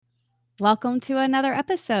Welcome to another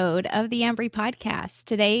episode of the Ambry Podcast.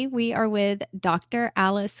 Today we are with Dr.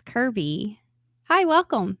 Alice Kirby. Hi,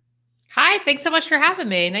 welcome. Hi, thanks so much for having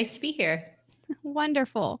me. Nice to be here.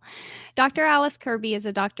 Wonderful. Dr. Alice Kirby is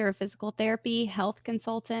a doctor of physical therapy, health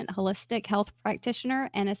consultant, holistic health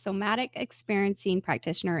practitioner, and a somatic experiencing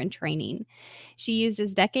practitioner in training. She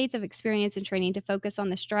uses decades of experience in training to focus on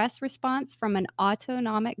the stress response from an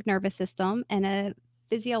autonomic nervous system and a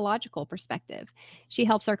physiological perspective. She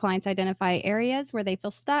helps our clients identify areas where they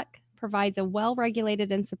feel stuck, provides a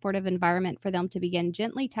well-regulated and supportive environment for them to begin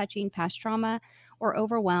gently touching past trauma or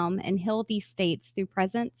overwhelm and heal these states through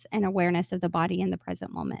presence and awareness of the body in the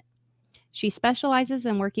present moment. She specializes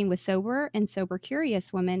in working with sober and sober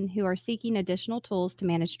curious women who are seeking additional tools to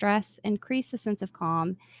manage stress, increase a sense of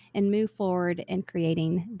calm, and move forward in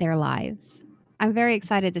creating their lives. I'm very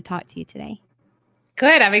excited to talk to you today.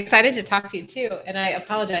 Good. I'm excited to talk to you too. And I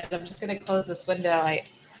apologize. I'm just going to close this window.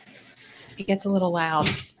 It gets a little loud.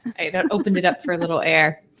 I opened it up for a little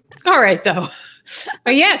air. All right, though.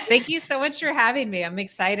 But yes, thank you so much for having me. I'm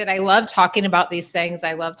excited. I love talking about these things.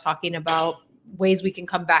 I love talking about ways we can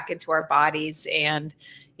come back into our bodies and,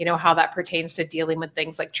 how that pertains to dealing with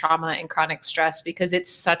things like trauma and chronic stress, because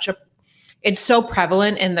it's so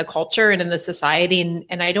prevalent in the culture and in the society.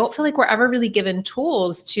 And I don't feel like we're ever really given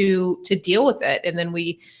tools to deal with it. And then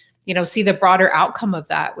we, see the broader outcome of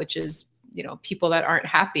that, which is, people that aren't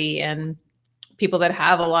happy and people that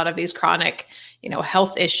have a lot of these chronic,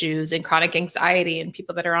 health issues and chronic anxiety, and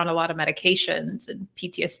people that are on a lot of medications and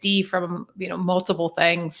PTSD from, multiple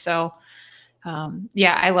things. So,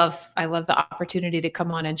 I love the opportunity to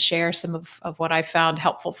come on and share some of what I found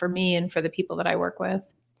helpful for me and for the people that I work with.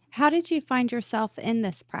 How did you find yourself in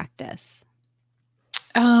this practice?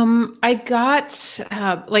 I got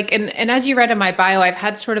and as you read in my bio, I've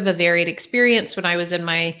had sort of a varied experience. When I was in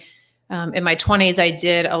my 20s, I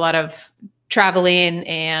did a lot of traveling,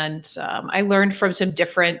 and I learned from some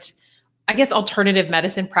different, I guess, alternative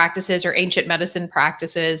medicine practices or ancient medicine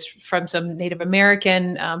practices from some Native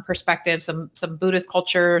American perspectives, some Buddhist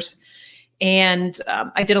cultures. And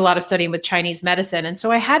I did a lot of studying with Chinese medicine. And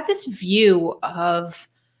so I had this view of,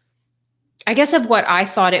 I guess, of what I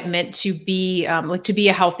thought it meant to be to be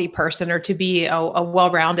a healthy person, or to be a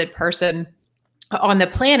well-rounded person on the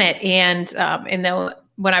planet. And then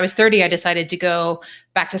when I was 30, I decided to go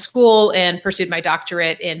back to school and pursued my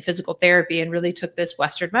doctorate in physical therapy, and really took this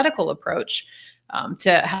Western medical approach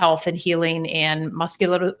to health and healing, and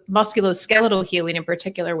musculoskeletal healing in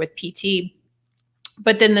particular with PT.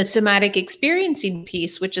 But then the somatic experiencing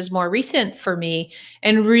piece, which is more recent for me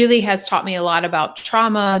and really has taught me a lot about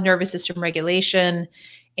trauma, nervous system regulation,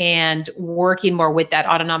 and working more with that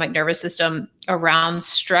autonomic nervous system around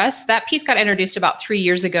stress. That piece got introduced about 3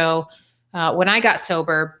 years ago when I got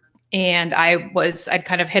sober. And I'd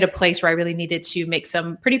kind of hit a place where I really needed to make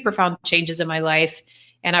some pretty profound changes in my life.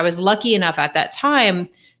 And I was lucky enough at that time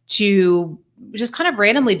to just kind of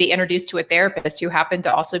randomly be introduced to a therapist who happened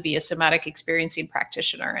to also be a somatic experiencing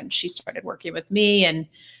practitioner. And she started working with me. And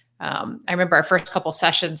I remember our first couple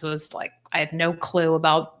sessions was like, I had no clue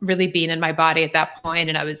about really being in my body at that point.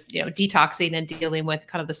 And I was, detoxing and dealing with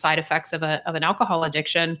kind of the side effects of an alcohol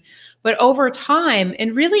addiction. But over time,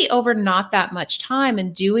 and really over not that much time,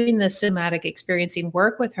 and doing the somatic experiencing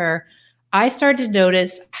work with her, I started to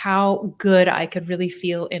notice how good I could really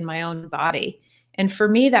feel in my own body. And for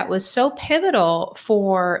me, that was so pivotal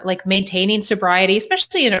for like maintaining sobriety,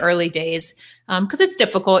 especially in the early days, because it's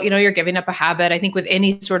difficult. You're giving up a habit. I think with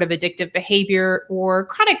any sort of addictive behavior or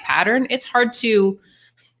chronic pattern, it's hard to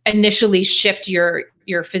initially shift your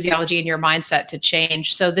physiology and your mindset to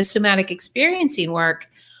change. So this somatic experiencing work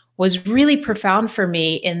was really profound for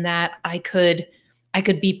me in that I could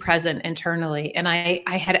be present internally. And I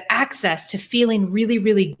had access to feeling really,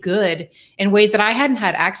 really good in ways that I hadn't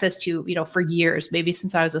had access to, for years, maybe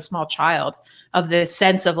since I was a small child, of this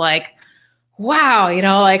sense of like, wow,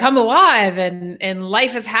 like I'm alive and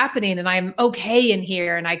life is happening and I'm okay in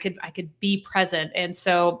here, and I could be present. And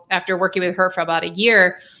so after working with her for about a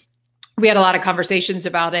year, we had a lot of conversations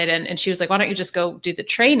about it. And she was like, why don't you just go do the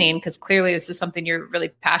training? Because clearly this is something you're really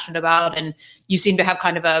passionate about. And you seem to have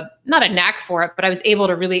kind of not a knack for it, but I was able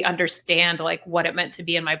to really understand like what it meant to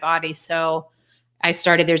be in my body. So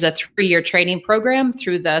there's a 3-year training program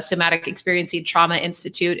through the Somatic Experiencing Trauma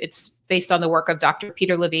Institute. It's based on the work of Dr.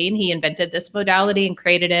 Peter Levine. He invented this modality and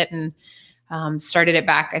created it, and started it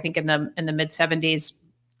back, I think, in the mid 70s.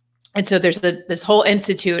 And so there's this whole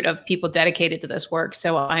institute of people dedicated to this work.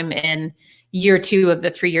 So I'm in year 2 of the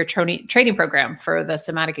 3-year training program for the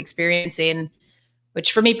somatic experiencing,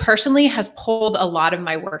 which for me personally has pulled a lot of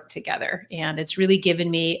my work together. And it's really given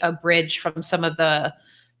me a bridge from some of the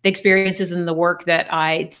the experiences and the work that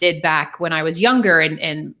I did back when I was younger,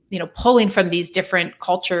 and pulling from these different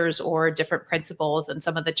cultures or different principles, and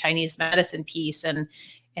some of the Chinese medicine piece, and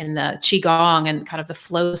the Qigong, and kind of the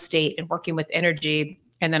flow state, and working with energy,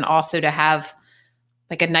 and then also to have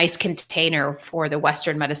like a nice container for the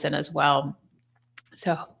Western medicine as well.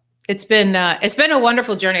 So it's been a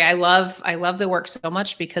wonderful journey. I love the work so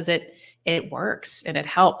much because it works and it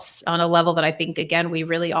helps on a level that I think, again, we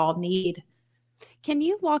really all need. Can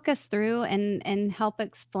you walk us through and help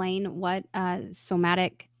explain what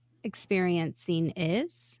somatic experiencing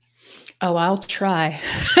is? Oh, I'll try.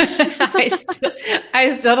 I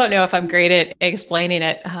still don't know if I'm great at explaining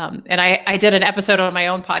it. And I did an episode on my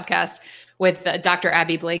own podcast with Dr.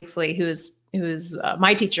 Abby Blakesley, who's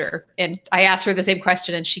my teacher. And I asked her the same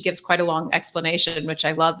question, and she gives quite a long explanation, which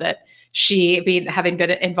I love that having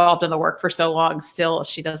been involved in the work for so long, still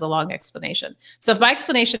she does a long explanation. So if my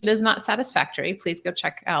explanation is not satisfactory, please go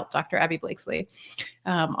check out Dr. Abby Blakesley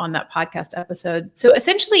on that podcast episode. So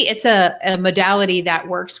essentially, it's a modality that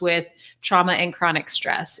works with trauma and chronic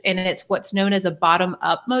stress. And it's what's known as a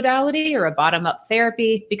bottom-up modality, or a bottom-up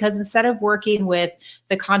therapy, because instead of working with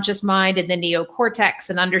the conscious mind and the neocortex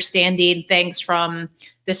and understanding things from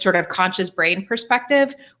this sort of conscious brain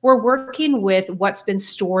perspective, we're working with what's been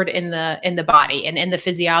stored in the body and in the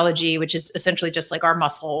physiology, which is essentially just like our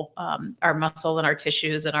muscle and our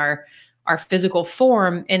tissues and our physical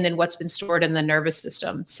form, and then what's been stored in the nervous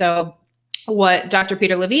system. So what Dr.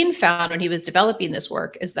 Peter Levine found when he was developing this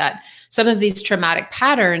work is that some of these traumatic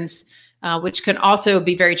patterns, which can also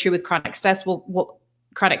be very true with chronic stress,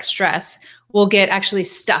 will get actually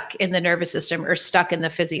stuck in the nervous system or stuck in the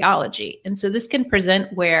physiology. And so this can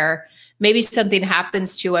present where maybe something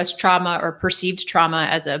happens to us, trauma or perceived trauma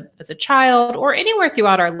as a child or anywhere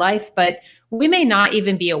throughout our life, but we may not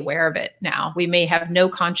even be aware of it now. We may have no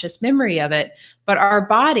conscious memory of it, but our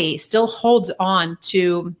body still holds on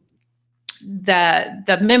to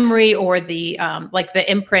the memory or the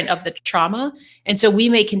imprint of the trauma. And so we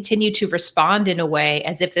may continue to respond in a way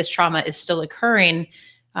as if this trauma is still occurring.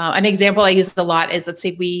 An example I use a lot is, let's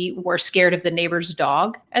say we were scared of the neighbor's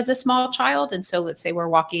dog as a small child. And so let's say we're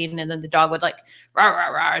walking and then the dog would like rah, rah,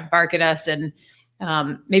 rah, and bark at us. And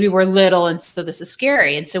maybe we're little. And so this is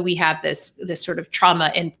scary. And so we have this sort of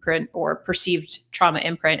trauma imprint or perceived trauma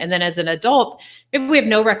imprint. And then as an adult, maybe we have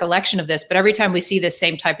no recollection of this, but every time we see this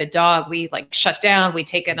same type of dog, we like shut down, we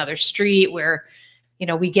take another street where,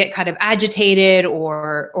 we get kind of agitated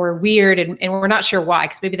or weird, and we're not sure why,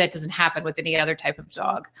 because maybe that doesn't happen with any other type of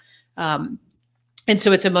dog. And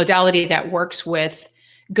so it's a modality that works with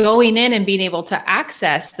going in and being able to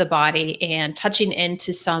access the body and touching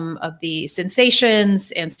into some of the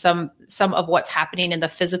sensations and some of what's happening in the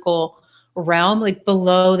physical realm, like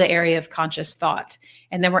below the area of conscious thought.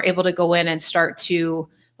 And then we're able to go in and start to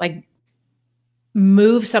like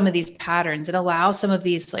move some of these patterns and allow some of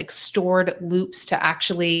these like stored loops to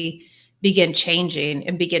actually begin changing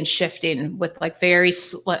and begin shifting with like a very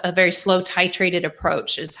slow titrated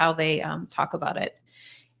approach is how they talk about it.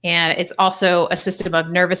 And it's also a system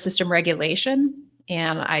of nervous system regulation.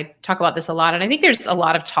 And I talk about this a lot. And I think there's a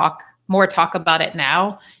lot of more talk about it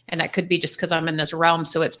now. And that could be just because I'm in this realm.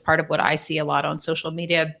 So it's part of what I see a lot on social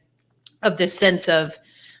media, of this sense of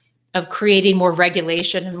creating more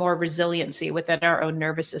regulation and more resiliency within our own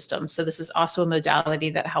nervous system. So this is also a modality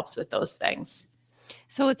that helps with those things.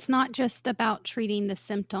 So it's not just about treating the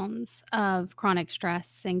symptoms of chronic stress,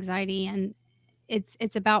 anxiety, and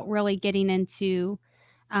it's about really getting into,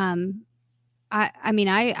 I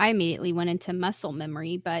immediately went into muscle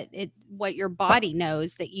memory, but what your body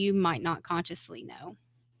knows that you might not consciously know.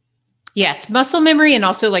 Yes, muscle memory and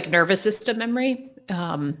also like nervous system memory.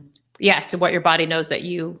 Yes, and what your body knows that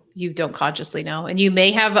you don't consciously know. And you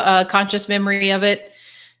may have a conscious memory of it,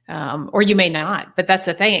 or you may not. But that's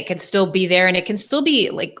the thing. It can still be there, and it can still be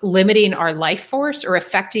like limiting our life force or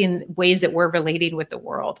affecting ways that we're relating with the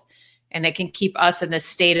world. And it can keep us in this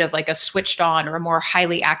state of like a switched on or a more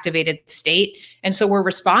highly activated state. And so we're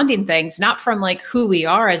responding things not from like who we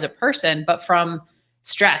are as a person, but from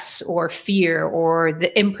stress or fear or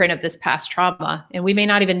the imprint of this past trauma. And we may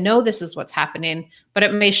not even know this is what's happening, but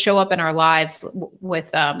it may show up in our lives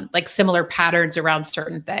with like similar patterns around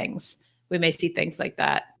certain things. We may see things like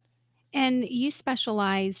that. And you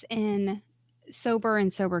specialize in sober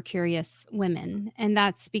and sober curious women. And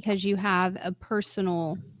that's because you have a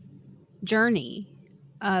personal journey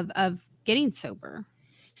of getting sober.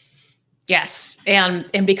 Yes. And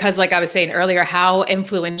because like I was saying earlier, how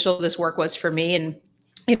influential this work was for me. And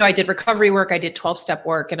I did recovery work, I did 12-step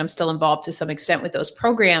work, and I'm still involved to some extent with those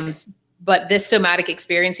programs. But this somatic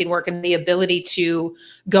experiencing work and the ability to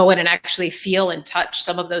go in and actually feel and touch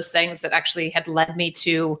some of those things that actually had led me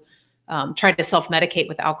to try to self-medicate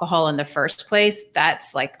with alcohol in the first place,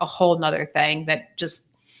 that's like a whole nother thing that just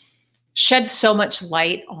sheds so much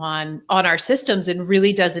light on our systems and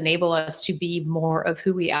really does enable us to be more of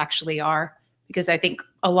who we actually are. Because I think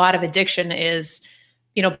a lot of addiction is,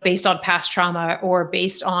 based on past trauma or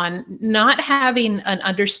based on not having an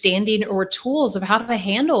understanding or tools of how to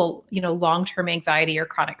handle, long-term anxiety or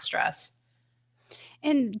chronic stress.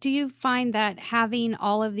 And do you find that having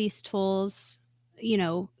all of these tools,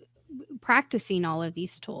 practicing all of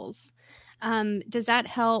these tools, does that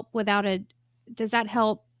help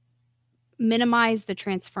minimize the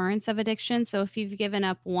transference of addiction? So if you've given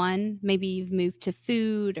up one, maybe you've moved to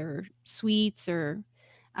food or sweets or,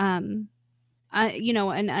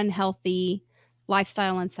 an unhealthy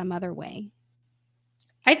lifestyle in some other way.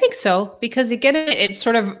 I think so, because again, it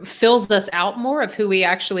sort of fills us out more of who we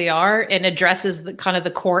actually are and addresses the kind of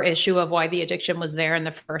the core issue of why the addiction was there in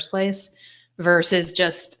the first place versus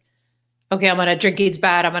just, okay, I'm going to drinking's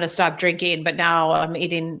bad, I'm going to stop drinking, but now I'm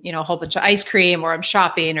eating, a whole bunch of ice cream or I'm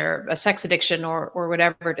shopping or a sex addiction or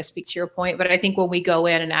whatever, to speak to your point. But I think when we go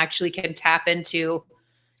in and actually can tap into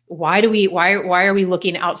why are we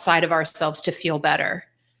looking outside of ourselves to feel better?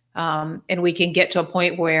 And we can get to a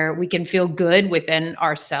point where we can feel good within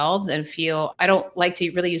ourselves and feel, I don't like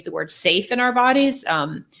to really use the word safe in our bodies.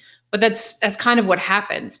 But that's kind of what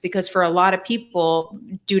happens, because for a lot of people,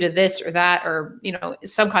 due to this or that, or,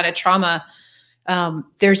 some kind of trauma,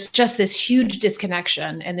 there's just this huge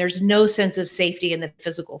disconnection and there's no sense of safety in the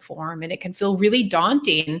physical form. And it can feel really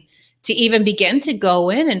daunting to even begin to go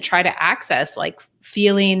in and try to access like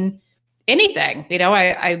feeling anything.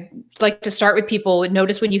 I like to start with people,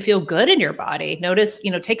 notice when you feel good in your body, notice,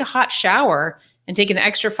 take a hot shower and take an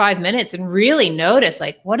extra 5 minutes and really notice,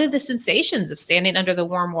 like, what are the sensations of standing under the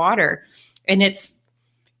warm water? And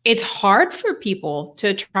it's hard for people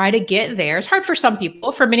to try to get there. It's hard for some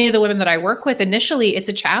people. For many of the women that I work with, initially it's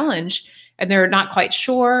a challenge and they're not quite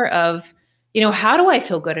sure of, how do I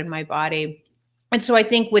feel good in my body? And so I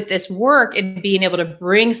think with this work and being able to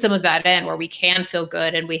bring some of that in where we can feel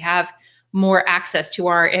good and we have more access to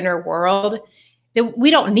our inner world, that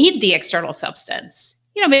we don't need the external substance.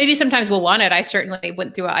 Maybe sometimes we'll want it. I certainly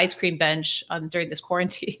went through an ice cream binge during this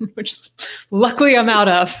quarantine, which luckily I'm out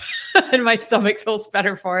of and my stomach feels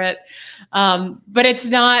better for it. But it's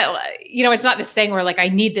not, it's not this thing where like I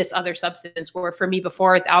need this other substance, where for me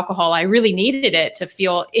before with alcohol, I really needed it to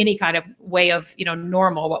feel any kind of way of,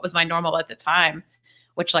 normal, what was my normal at the time,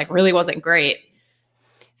 which like really wasn't great.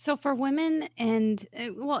 So for women and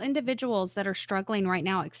individuals that are struggling right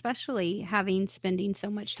now, especially spending so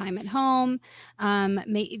much time at home,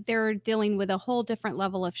 they're dealing with a whole different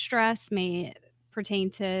level of stress, may pertain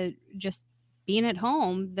to just being at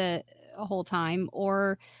home the whole time,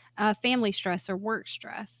 or family stress or work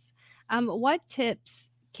stress. What tips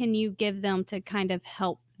can you give them to kind of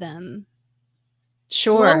help them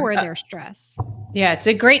lower their stress? Yeah, it's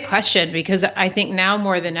a great question, because I think now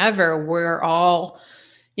more than ever, we're all,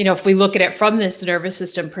 if we look at it from this nervous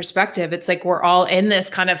system perspective, it's like we're all in this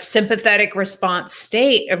kind of sympathetic response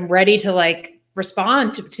state and ready to like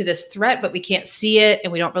respond to this threat, but we can't see it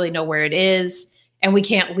and we don't really know where it is and we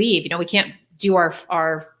can't leave. We can't do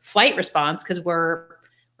our flight response because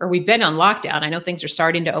we've been on lockdown. I know things are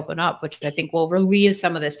starting to open up, which I think will relieve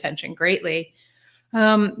some of this tension greatly.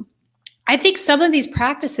 I think some of these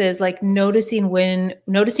practices, like noticing when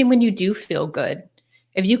you do feel good,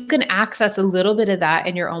 if you can access a little bit of that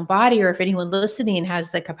in your own body, or if anyone listening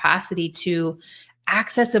has the capacity to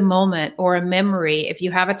access a moment or a memory, if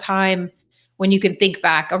you have a time when you can think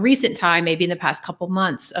back, a recent time, maybe in the past couple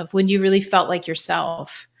months, of when you really felt like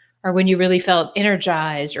yourself, or when you really felt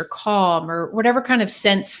energized or calm, or whatever kind of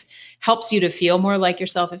sense helps you to feel more like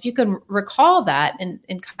yourself. If you can recall that and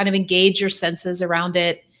kind of engage your senses around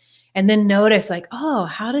it, and then notice like, oh,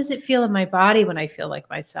 how does it feel in my body when I feel like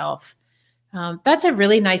myself? That's a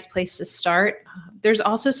really nice place to start. There's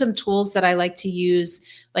also some tools that I like to use,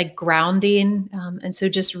 like grounding. And so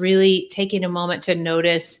just really taking a moment to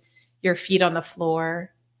notice your feet on the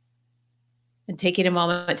floor, and taking a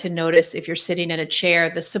moment to notice, if you're sitting in a chair,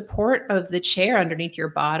 the support of the chair underneath your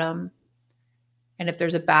bottom. And if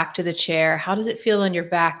there's a back to the chair, how does it feel in your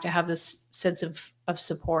back to have this sense of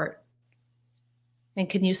support? And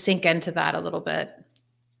can you sink into that a little bit?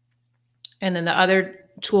 And then the other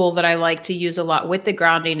tool that I like to use a lot with the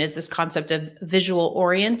grounding is this concept of visual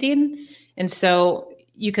orienting. And so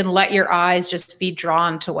you can let your eyes just be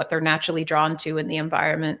drawn to what they're naturally drawn to in the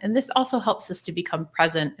environment. And this also helps us to become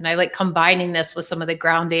present. And I like combining this with some of the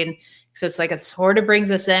grounding. So it's like it sort of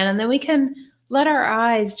brings us in, and then we can let our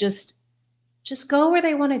eyes just go where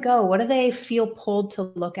they want to go. What do they feel pulled to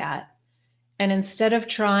look at? And instead of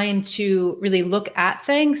trying to really look at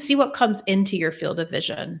things, see what comes into your field of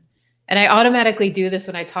vision. And I automatically do this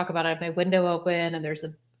when I talk about it. I have my window open and there's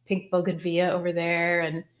a pink bougainvillea over there.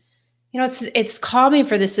 And, it's calming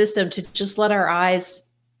for the system to just let our eyes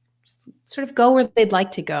sort of go where they'd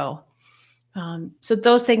like to go. So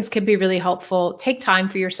those things can be really helpful. Take time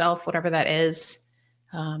for yourself, whatever that is.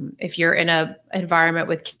 If you're in an environment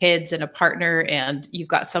with kids and a partner and you've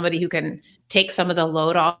got somebody who can take some of the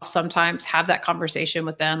load off, sometimes have that conversation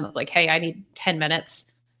with them of like, hey, I need 10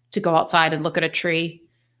 minutes to go outside and look at a tree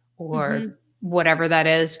or whatever that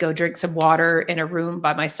is, go drink some water in a room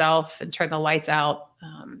by myself and turn the lights out.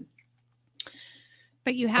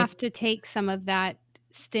 But you have to take some of that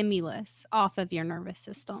stimulus off of your nervous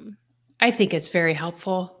system. I think it's very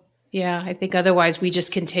helpful. Yeah, I think otherwise we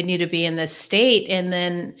just continue to be in this state. And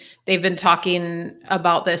then they've been talking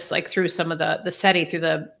about this like through some of the SETI, through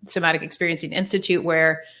the Somatic Experiencing Institute,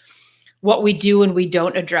 where what we do when we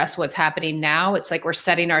don't address what's happening now, it's like we're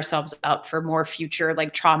setting ourselves up for more future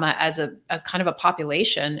like trauma as kind of a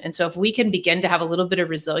population. And so if we can begin to have a little bit of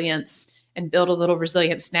resilience and build a little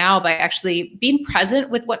resilience now by actually being present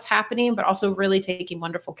with what's happening, but also really taking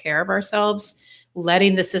wonderful care of ourselves,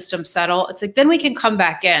 letting the system settle, it's like then we can come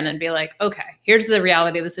back in and be like, okay, here's the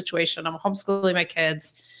reality of the situation. I'm homeschooling my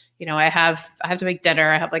kids. I have to make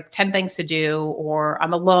dinner. I have like 10 things to do, or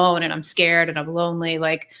I'm alone and I'm scared and I'm lonely.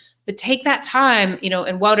 But take that time,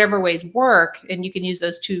 in whatever ways work. And you can use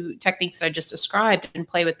those two techniques that I just described and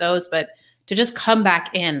play with those, but to just come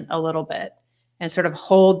back in a little bit and sort of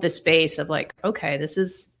hold the space of like, okay,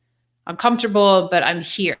 I'm comfortable, but I'm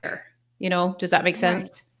here. Does that make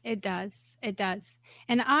sense? Right. It does.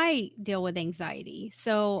 And I deal with anxiety.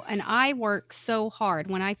 And I work so hard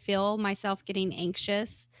when I feel myself getting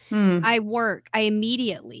anxious. I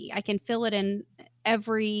can feel it in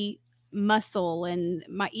every muscle and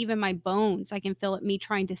even my bones. I can feel it, me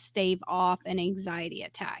trying to stave off an anxiety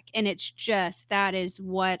attack. And it's just, that is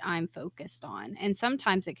what I'm focused on. And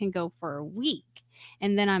sometimes it can go for a week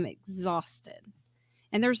and then I'm exhausted.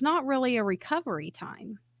 And there's not really a recovery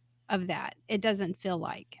time of that. It doesn't feel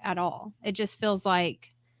like at all. It just feels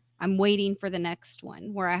like I'm waiting for the next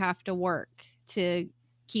one where I have to work to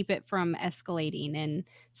keep it from escalating. And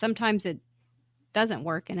sometimes it doesn't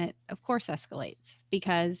work and it of course escalates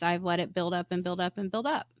because I've let it build up and build up and build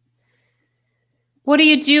up. What do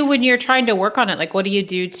you do when you're trying to work on it? Like, what do you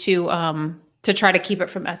do to try to keep it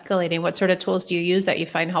from escalating? What sort of tools do you use that you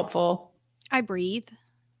find helpful? I breathe.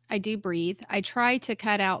 I do breathe. I try to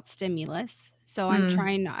cut out stimulus. So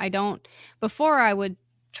before I would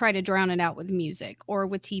try to drown it out with music or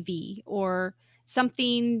with TV or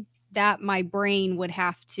something that my brain would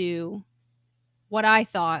have to, what I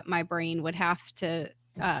thought my brain would have to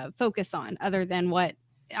focus on other than what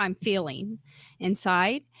I'm feeling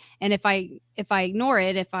inside. And if I ignore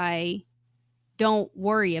it, if I don't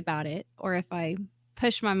worry about it, or if I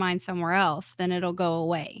push my mind somewhere else, then it'll go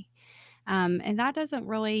away. And that doesn't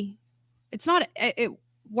really, it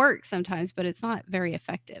works sometimes, but it's not very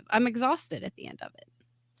effective. I'm exhausted at the end of it.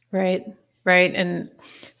 Right. And,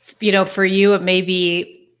 for you, it may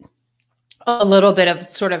be a little bit of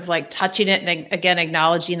sort of like touching it and again,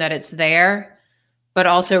 acknowledging that it's there, but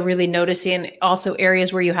also really noticing also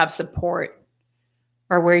areas where you have support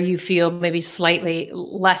or where you feel maybe slightly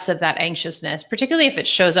less of that anxiousness, particularly if it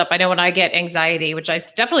shows up. I know when I get anxiety, which I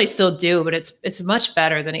definitely still do, but it's much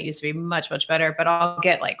better than it used to be, much, much better, but I'll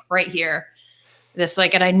get like right here,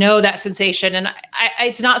 and I know that sensation, and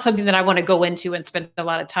it's not something that I want to go into and spend a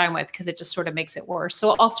lot of time with because it just sort of makes it worse.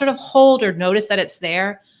 So I'll sort of hold or notice that it's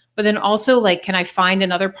there, but then also like, can I find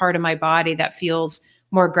another part of my body that feels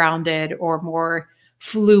more grounded or more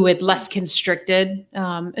fluid, less constricted?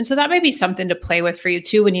 And so that may be something to play with for you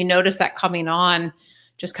too. When you notice that coming on,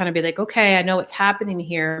 just kind of be like, okay, I know what's happening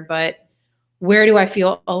here, but where do I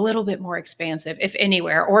feel a little bit more expansive, if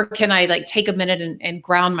anywhere? Or can I like take a minute and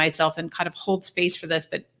ground myself and kind of hold space for this,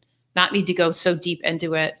 but not need to go so deep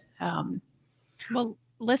into it? Well,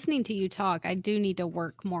 listening to you talk, I do need to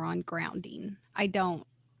work more on grounding. I don't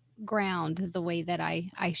ground the way that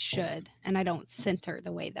I should, and I don't center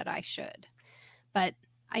the way that I should. But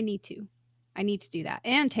I need to do that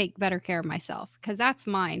and take better care of myself, because that's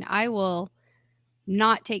mine. I will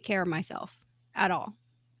not take care of myself at all.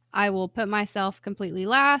 I will put myself completely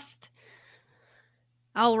last.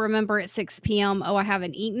 I'll remember at 6 p.m., oh, I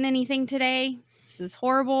haven't eaten anything today. This is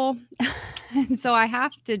horrible. So I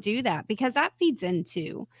have to do that because that feeds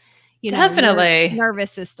into, your Definitely.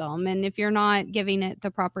 nervous system. And if you're not giving it the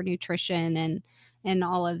proper nutrition and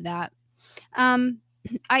all of that. Um,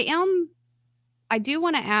 I do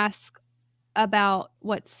want to ask about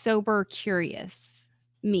what sober curious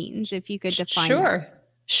means, if you could define that. Sure.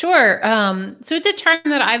 Sure. So it's a term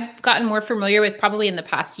that I've gotten more familiar with probably in the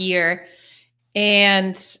past year.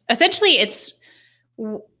 And essentially,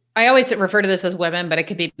 I always refer to this as women, but it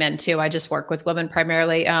could be men too. I just work with women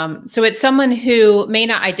primarily. So it's someone who may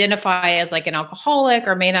not identify as like an alcoholic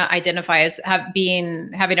or may not identify as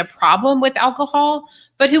having a problem with alcohol,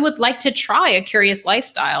 but who would like to try a curious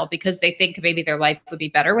lifestyle because they think maybe their life would be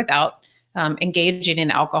better without engaging in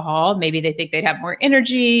alcohol. Maybe they think they'd have more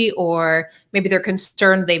energy, or maybe they're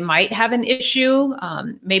concerned they might have an issue.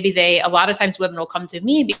 A lot of times women will come to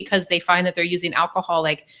me because they find that they're using alcohol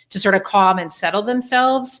like to sort of calm and settle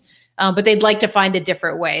themselves. But they'd like to find a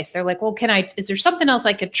different way. So they're like, well, is there something else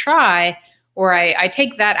I could try? Or I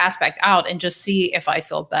take that aspect out and just see if I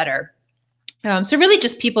feel better. So really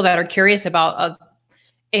just people that are curious about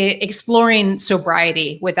exploring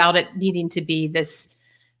sobriety without it needing to be this,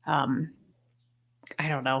 I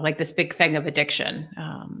don't know, like this big thing of addiction.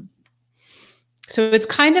 So it's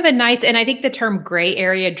kind of a nice, and I think the term gray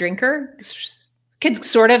area drinker could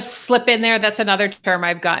sort of slip in there. That's another term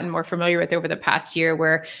I've gotten more familiar with over the past year,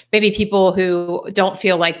 where maybe people who don't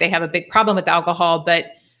feel like they have a big problem with alcohol, but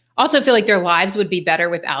also feel like their lives would be better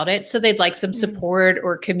without it. So they'd like some support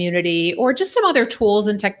or community or just some other tools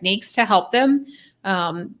and techniques to help them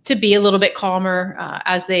to be a little bit calmer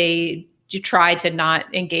as you try to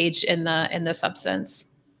not engage in the substance.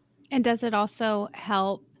 And does it also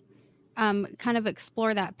help kind of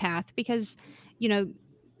explore that path? Because,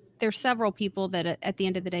 there's several people that at the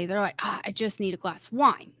end of the day, they're like, I just need a glass of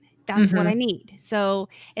wine. That's what I need. So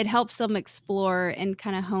it helps them explore and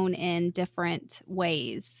kind of hone in different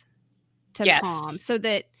ways to calm, so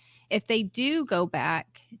that if they do go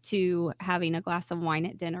back to having a glass of wine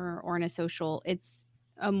at dinner or in a social, it's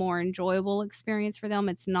a more enjoyable experience for them.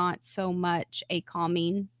 It's not so much a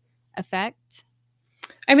calming effect.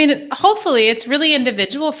 I mean, hopefully it's really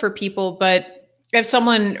individual for people, but if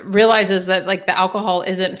someone realizes that like the alcohol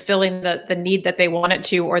isn't filling the need that they want it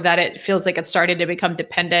to, or that it feels like it's starting to become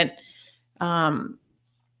dependent, then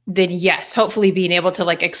yes, hopefully being able to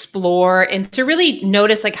like explore and to really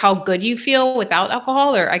notice like how good you feel without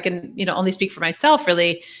alcohol. Or I can, only speak for myself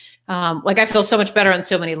really. Like I feel so much better on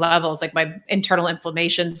so many levels. Like my internal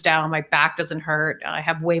inflammation's down, my back doesn't hurt. I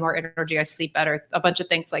have way more energy. I sleep better, a bunch of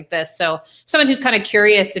things like this. So someone who's kind of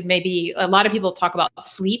curious, and maybe a lot of people talk about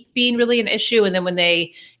sleep being really an issue. And then when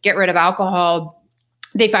they get rid of alcohol,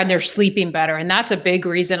 they find they're sleeping better. And that's a big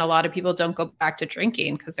reason a lot of people don't go back to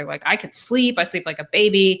drinking, because they're like, I can sleep. I sleep like a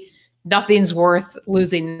baby. Nothing's worth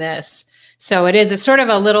losing this. So it's sort of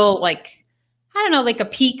a little like, I don't know, like a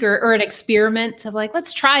peak or an experiment of like,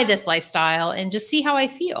 let's try this lifestyle and just see how I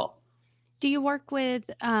feel. Do you work with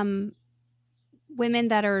women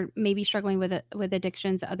that are maybe struggling with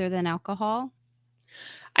addictions other than alcohol?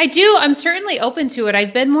 I do. I'm certainly open to it.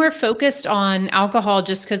 I've been more focused on alcohol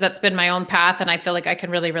just because that's been my own path, and I feel like I can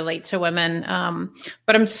really relate to women.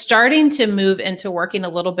 But I'm starting to move into working a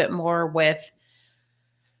little bit more with,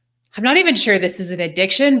 I'm not even sure this is an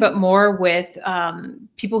addiction, but more with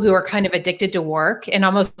people who are kind of addicted to work, and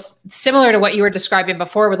almost similar to what you were describing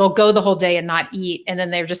before, where they'll go the whole day and not eat. And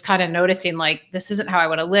then they're just kind of noticing like, this isn't how I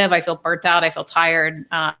want to live. I feel burnt out. I feel tired.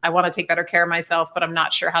 I want to take better care of myself, but I'm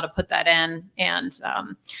not sure how to put that in. And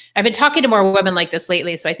I've been talking to more women like this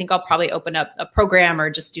lately. So I think I'll probably open up a program or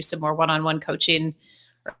just do some more one-on-one coaching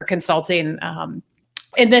or consulting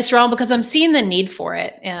in this realm, because I'm seeing the need for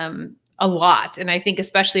it. A lot. And I think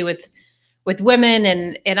especially with women,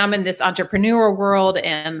 and I'm in this entrepreneur world,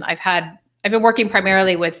 and I've been working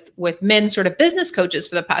primarily with men sort of business coaches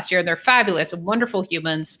for the past year, and they're fabulous and wonderful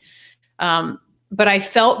humans. But I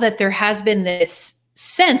felt that there has been this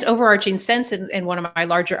overarching sense in one of my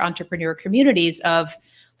larger entrepreneur communities of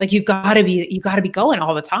like, you gotta be going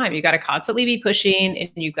all the time. You got to constantly be pushing,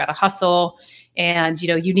 and you've got to hustle, and,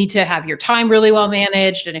 you need to have your time really well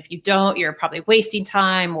managed. And if you don't, you're probably wasting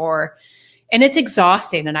time, and it's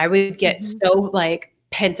exhausting. And I would get so like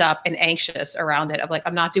pent up and anxious around it of like,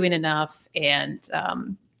 I'm not doing enough. And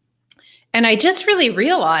I just really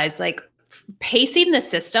realized like pacing the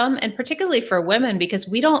system, and particularly for women, because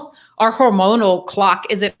our hormonal clock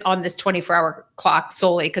isn't on this 24-hour clock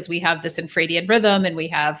solely, because we have this infradian rhythm, and we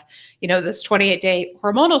have, this 28-day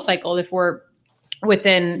hormonal cycle. If we're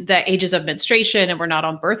within the ages of menstruation and we're not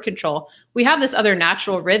on birth control, we have this other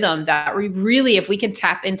natural rhythm that we really, if we can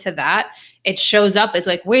tap into that, it shows up as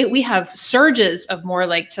like, wait, we have surges of more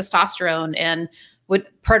like testosterone and with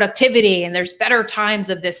productivity, and there's better times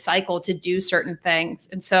of this cycle to do certain things.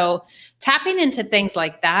 And so tapping into things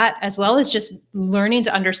like that, as well as just learning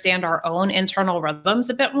to understand our own internal rhythms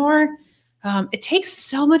a bit more, it takes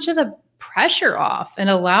so much of the pressure off and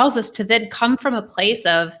allows us to then come from a place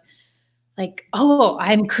of like, oh,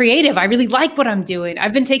 I'm creative. I really like what I'm doing.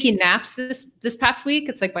 I've been taking naps this past week.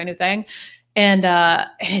 It's like my new thing. And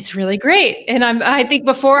it's really great. And I think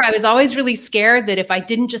before I was always really scared that if I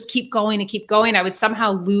didn't just keep going and keep going, I would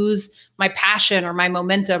somehow lose my passion or my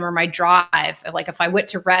momentum or my drive. Like if I went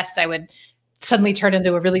to rest, I would suddenly turn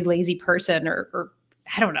into a really lazy person or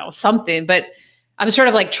I don't know, something. But I'm sort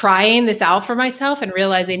of like trying this out for myself and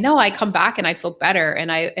realizing, no, I come back and I feel better.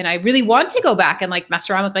 And I really want to go back and like mess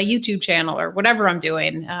around with my YouTube channel or whatever I'm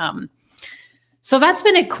doing. So that's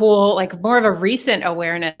been a cool, like more of a recent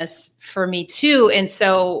awareness for me too. And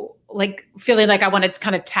so like feeling like I want to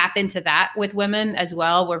kind of tap into that with women as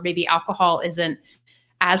well, where maybe alcohol isn't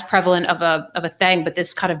as prevalent of a thing, but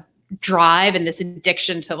this kind of drive and this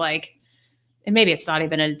addiction to like, and maybe it's not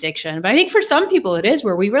even an addiction, but I think for some people it is,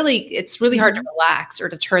 where it's really hard to relax or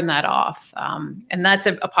to turn that off. And that's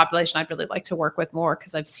a population I'd really like to work with more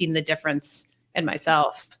because I've seen the difference in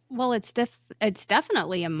myself. Well, it's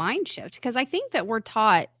definitely a mind shift, because I think that we're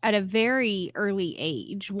taught at a very early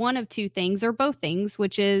age one of two things or both things,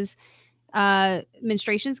 which is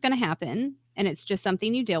menstruation is going to happen and it's just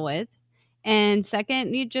something you deal with. And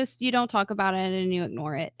second, you don't talk about it and you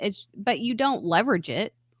ignore it. But you don't leverage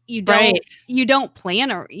it. You don't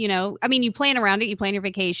plan, or I mean, you plan around it, you plan your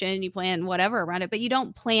vacation, you plan whatever around it, but you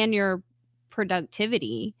don't plan your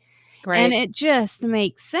productivity. Right. And it just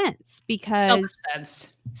makes sense because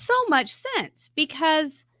so much sense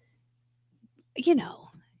because,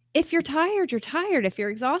 if you're tired, you're tired. If you're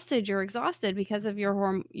exhausted, you're exhausted because of your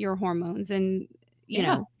hormones and,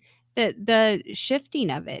 the shifting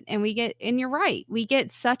of it. And and you're right, we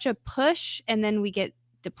get such a push and then we get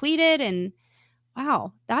depleted, and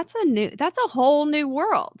wow, that's a whole new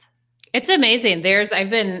world. It's amazing.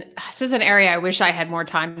 This is an area I wish I had more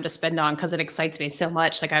time to spend on because it excites me so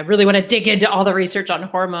much. Like I really want to dig into all the research on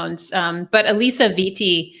hormones. But Elisa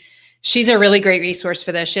Vitti, she's a really great resource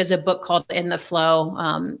for this. She has a book called In the Flow,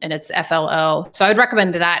 and it's FLO. So I would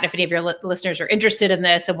recommend that if any of your listeners are interested in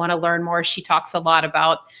this and want to learn more. She talks a lot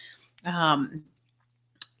about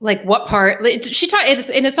like what part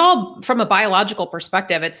it's all from a biological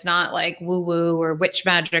perspective. It's not like woo woo or witch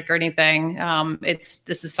magic or anything. This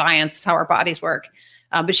is science, how our bodies work.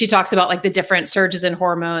 But she talks about like the different surges in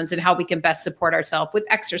hormones and how we can best support ourselves with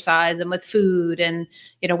exercise and with food and,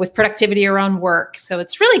 with productivity around work. So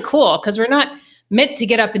it's really cool because we're not meant to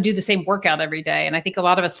get up and do the same workout every day. And I think a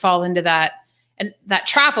lot of us fall into that. And that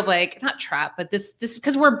trap of like, not trap, but this,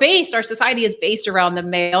 because our society is based around the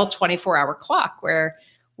male 24-hour clock where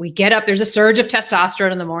we get up, there's a surge of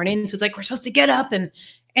testosterone in the morning. So it's like, we're supposed to get up and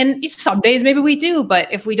some days maybe we do,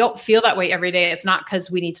 but if we don't feel that way every day, it's not because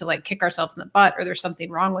we need to like kick ourselves in the butt or there's something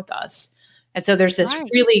wrong with us. And so there's this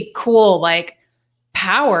really cool, like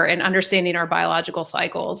power in understanding our biological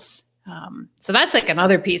cycles. So that's like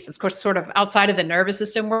another piece. It's of course sort of outside of the nervous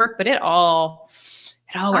system work, but it all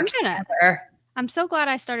works together. I'm so glad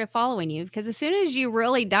I started following you because as soon as you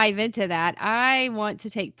really dive into that, I want to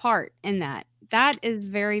take part in that. That is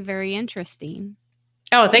very, very interesting.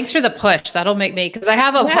 Oh, thanks for the push. That'll make me, because I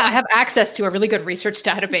have access to a really good research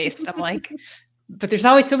database. I'm like, but there's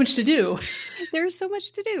always so much to do. There's so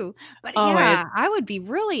much to do. But always. Yeah, I would be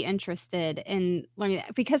really interested in learning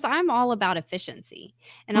that because I'm all about efficiency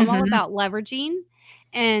and I'm all about leveraging.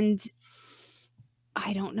 And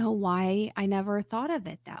I don't know why I never thought of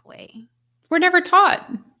it that way. We're never taught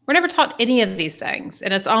any of these things.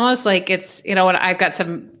 And it's almost like it's, when I've got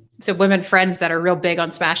some women friends that are real big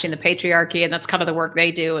on smashing the patriarchy. And that's kind of the work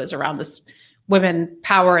they do is around this women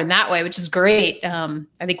power in that way, which is great. I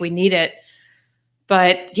think we need it.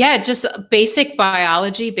 But yeah, just basic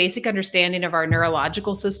biology, basic understanding of our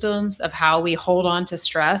neurological systems, of how we hold on to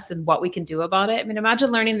stress and what we can do about it. I mean,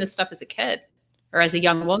 imagine learning this stuff as a kid or as a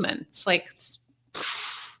young woman. It's like a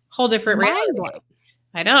whole different reality.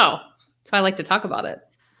 I know. That's why I like to talk about it.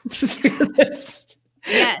 It's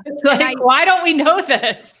like, why don't we know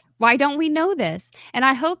this? Why don't we know this? And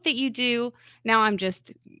I hope that you do. Now I'm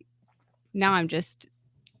just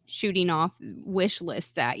shooting off wish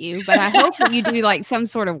lists at you, but I hope that you do like some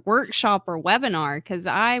sort of workshop or webinar because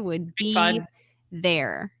I would be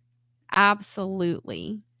there.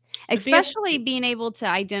 Absolutely. Especially being able to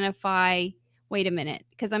identify, wait a minute,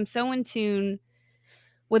 because I'm so in tune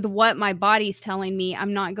with what my body's telling me.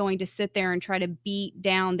 I'm not going to sit there and try to beat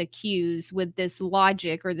down the cues with this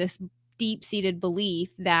logic or this deep-seated belief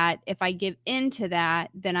that if I give into that,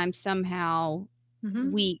 then I'm somehow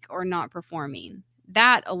weak or not performing.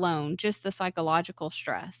 That alone, just the psychological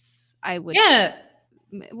stress, I would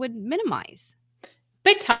minimize.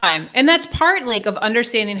 Big time. And that's part like of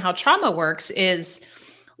understanding how trauma works. Is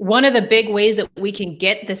one of the big ways that we can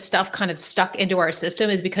get this stuff kind of stuck into our system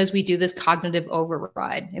is because we do this cognitive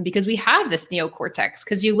override, and because we have this neocortex.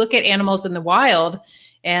 Because you look at animals in the wild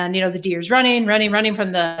and, the deer's running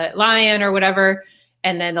from the lion or whatever.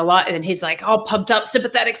 And then and he's like all pumped up,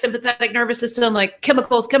 sympathetic nervous system, like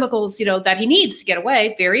chemicals, that he needs to get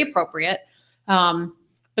away. Very appropriate.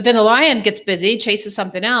 But then the lion gets busy, chases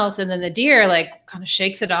something else. And then the deer like kind of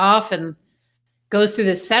shakes it off and goes through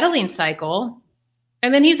this settling cycle.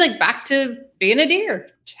 And then he's like back to being a deer,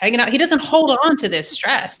 hanging out. He doesn't hold on to this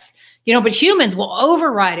stress, but humans will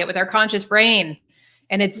override it with our conscious brain.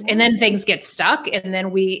 And and then things get stuck. And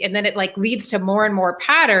then it like leads to more and more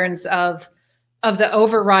patterns of the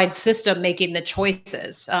override system making the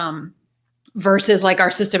choices, versus like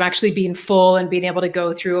our system actually being full and being able to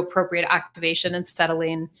go through appropriate activation and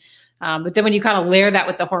settling. But then when you kind of layer that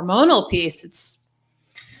with the hormonal piece,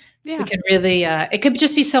 we can really, it could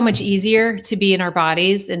just be so much easier to be in our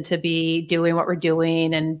bodies and to be doing what we're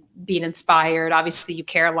doing and being inspired. Obviously you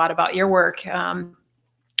care a lot about your work.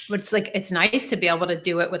 But it's nice to be able to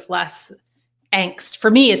do it with less angst. For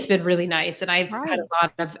me, it's been really nice. And I've had a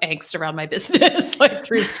lot of angst around my business, like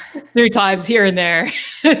three times here and there.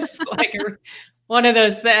 It's like one of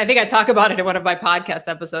those, I think I talk about it in one of my podcast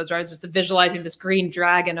episodes where I was just visualizing this green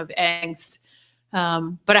dragon of angst.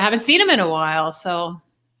 But I haven't seen him in a while.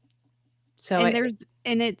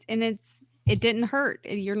 It didn't hurt.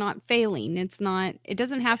 You're not failing. It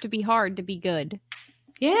doesn't have to be hard to be good.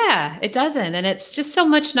 Yeah, it doesn't. And it's just so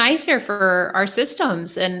much nicer for our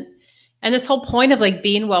systems. And this whole point of like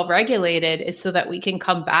being well-regulated is so that we can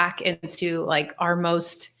come back into like our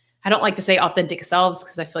most, I don't like to say authentic selves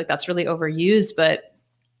because I feel like that's really overused, but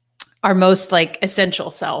our most like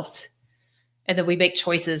essential selves. And then we make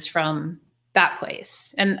choices from that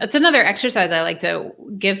place. And it's another exercise I like to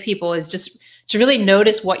give people is just to really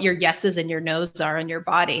notice what your yeses and your nos are in your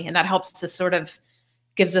body. And that helps to sort of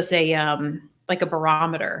gives us a, like a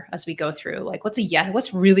barometer as we go through, like what's a yes,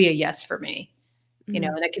 what's really a yes for me? And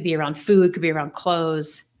that could be around food, could be around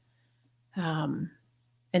clothes, and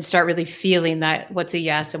start really feeling that what's a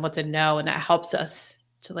yes and what's a no. And that helps us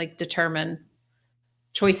to like determine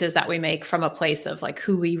choices that we make from a place of like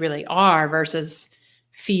who we really are versus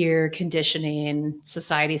fear, conditioning.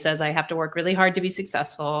 Society says I have to work really hard to be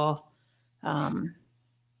successful.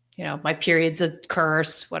 My period's a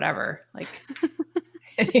curse, whatever. Like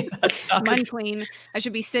that's not I'm unclean. I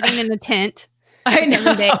should be sitting in a tent. I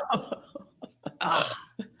know.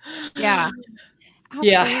 Yeah.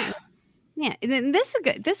 Absolutely. Yeah. Yeah. And then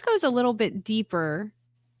this goes a little bit deeper,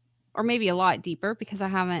 or maybe a lot deeper because I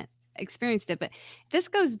haven't experienced it, but this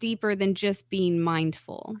goes deeper than just being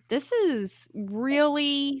mindful. This is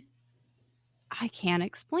really, I can't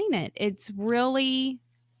explain it. It's really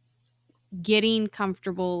getting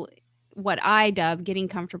comfortable, what I dub getting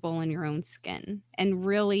comfortable in your own skin and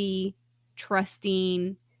really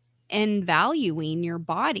trusting and valuing your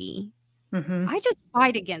body. I just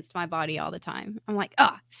fight against my body all the time. I'm like,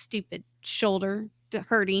 stupid shoulder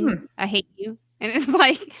hurting. I hate you. And it's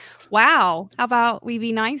like, wow, how about we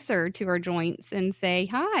be nicer to our joints and say,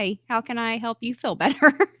 hi, how can I help you feel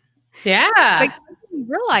better? Yeah. Like, I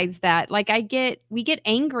realize that. Like we get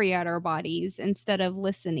angry at our bodies instead of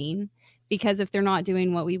listening because if they're not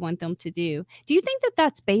doing what we want them to do. Do you think that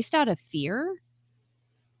that's based out of fear?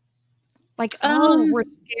 Like, we're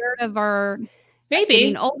scared of our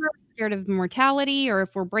getting older, scared of mortality, or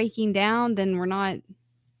if we're breaking down, then we're not.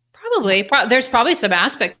 Probably. There's probably some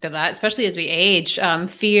aspect of that, especially as we age,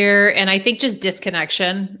 fear. And I think just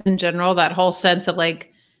disconnection in general, that whole sense of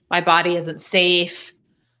like, my body isn't safe,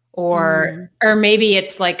 or maybe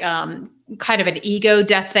it's like kind of an ego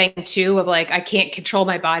death thing too, of like, I can't control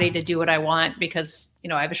my body to do what I want because,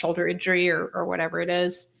 I have a shoulder injury or whatever it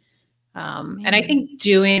is. And I think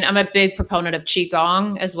I'm a big proponent of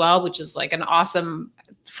Qigong as well, which is like an awesome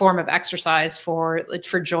form of exercise for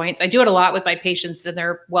joints. I do it a lot with my patients and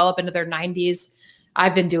they're well up into their 90s.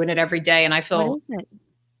 I've been doing it every day and I feel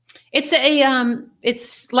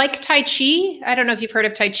it's like Tai Chi. I don't know if you've heard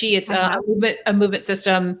of Tai Chi. It's a movement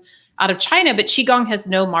system out of China, but Qigong has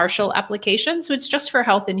no martial application. So it's just for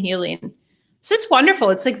health and healing. So it's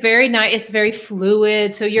wonderful. It's like very nice. It's very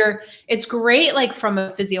fluid. So it's great, like from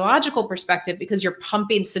a physiological perspective, because you're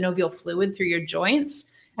pumping synovial fluid through your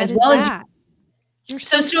joints as well as You're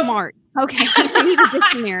so smart. Okay, I need a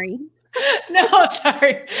dictionary. No,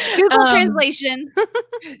 sorry. Google translation.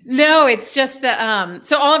 No, it's just the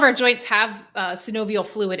so all of our joints have synovial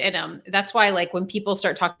fluid in them. That's why, like, when people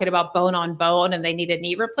start talking about bone on bone and they need a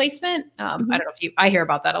knee replacement, I don't know if I hear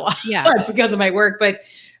about that a lot, because of my work, but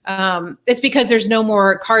it's because there's no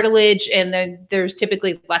more cartilage, and then there's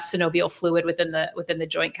typically less synovial fluid within the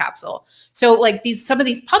joint capsule. So, like, some of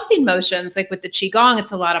these pumping motions, like with the qigong,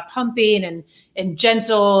 it's a lot of pumping and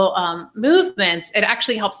gentle movements. It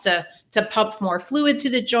actually helps to pump more fluid to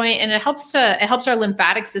the joint, and it helps our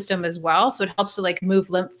lymphatic system as well. So it helps to, like, move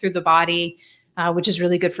lymph through the body, which is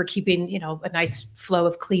really good for keeping, a nice flow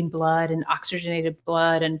of clean blood and oxygenated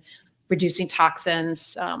blood and reducing toxins.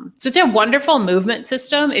 So it's a wonderful movement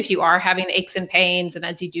system if you are having aches and pains. And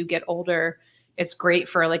as you do get older, it's great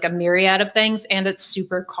for, like, a myriad of things, and it's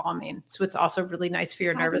super calming. So it's also really nice for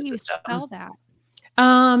your nervous system. Spell that?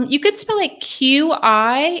 You could spell it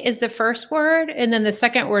QI is the first word, and then the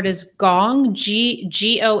second word is gong,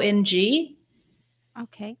 Gong.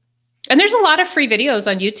 Okay. And there's a lot of free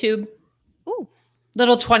videos on YouTube. Ooh. You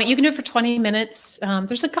can do it for 20 minutes.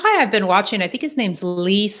 There's a guy I've been watching. I think his name's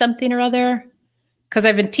Lee something or other, because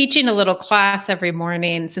I've been teaching a little class every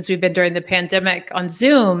morning since we've been during the pandemic on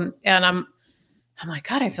Zoom. And I'm like,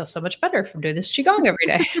 God, I feel so much better from doing this qigong every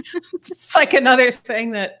day. It's like another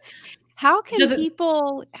thing that. How can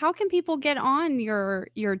people get on your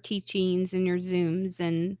teachings and your Zooms,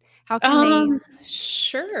 and how can they?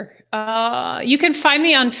 Sure. You can find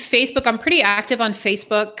me on Facebook. I'm pretty active on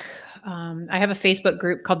Facebook. I have a Facebook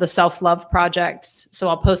group called the Self-Love Project. So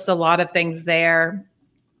I'll post a lot of things there.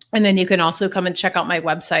 And then you can also come and check out my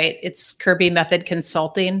website. It's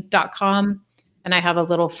KirbyMethodConsulting.com. And I have a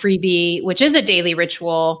little freebie, which is a daily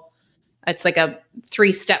ritual. It's like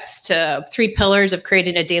 3 pillars of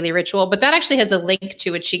creating a daily ritual, but that actually has a link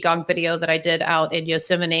to a qigong video that I did out in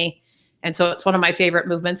Yosemite. And so it's one of my favorite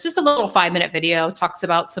movements. Just a little 5-minute video, talks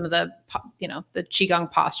about some of the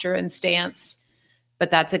qigong posture and stance,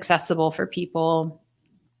 but that's accessible for people.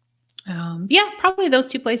 Probably those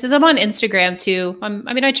 2 places. I'm on Instagram too.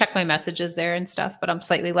 I check my messages there and stuff, but I'm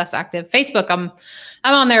slightly less active. Facebook, I'm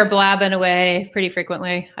on there blabbing away pretty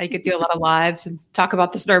frequently. I could do a lot of lives and talk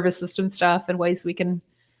about this nervous system stuff and ways we can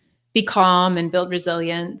be calm and build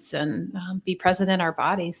resilience and be present in our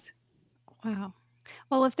bodies. Wow.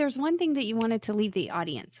 Well, if there's one thing that you wanted to leave the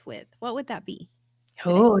audience with, what would that be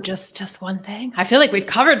today? Oh, just one thing. I feel like we've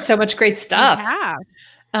covered so much great stuff. Yeah.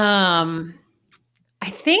 I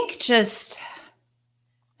think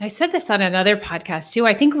I said this on another podcast too.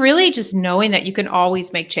 I think really just knowing that you can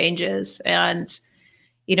always make changes. And,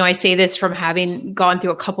 I say this from having gone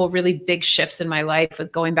through a couple really big shifts in my life,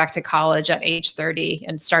 with going back to college at age 30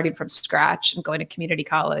 and starting from scratch and going to community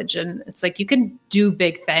college. And it's like, you can do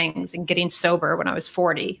big things, and getting sober when I was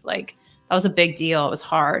 40, like, that was a big deal. It was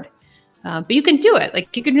hard. But you can do it.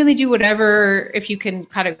 Like, you can really do whatever, if you can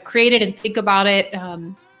kind of create it and think about it.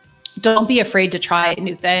 Don't be afraid to try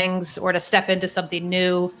new things or to step into something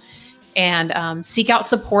new, and seek out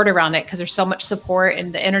support around it, because there's so much support,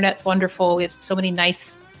 and the internet's wonderful. We have so many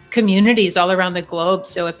nice communities all around the globe.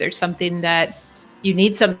 So if there's something that you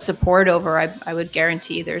need some support over, I would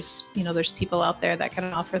guarantee there's people out there that can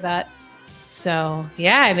offer that. So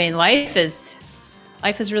life is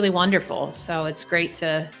really wonderful. So it's great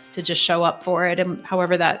to just show up for it, and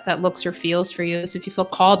however that looks or feels for you. So if you feel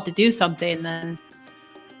called to do something, then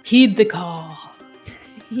heed the call.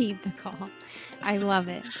 Heed the call. I love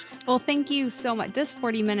it. Well, thank you so much. This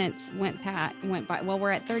 40 minutes went by. Well,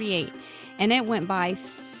 we're at 38, and it went by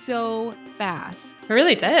so fast. It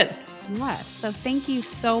really did. Yes. So thank you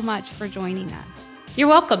so much for joining us. You're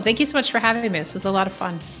welcome. Thank you so much for having me. This was a lot of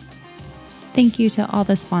fun. Thank you to all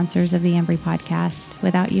the sponsors of the Embry Podcast.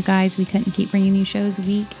 Without you guys, we couldn't keep bringing you shows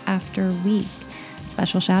week after week.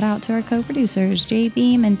 Special shout out to our co-producers, Jay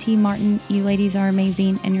Beam and T. Martin. You ladies are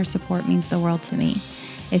amazing, and your support means the world to me.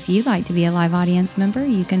 If you'd like to be a live audience member,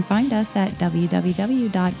 you can find us at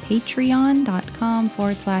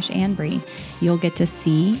www.patreon.com/Annbree. You'll get to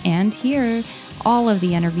see and hear all of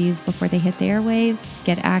the interviews before they hit the airwaves,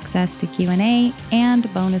 get access to Q&A,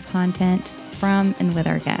 and bonus content from and with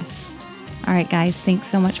our guests. All right, guys, thanks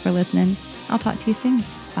so much for listening. I'll talk to you soon.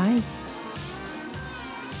 Bye.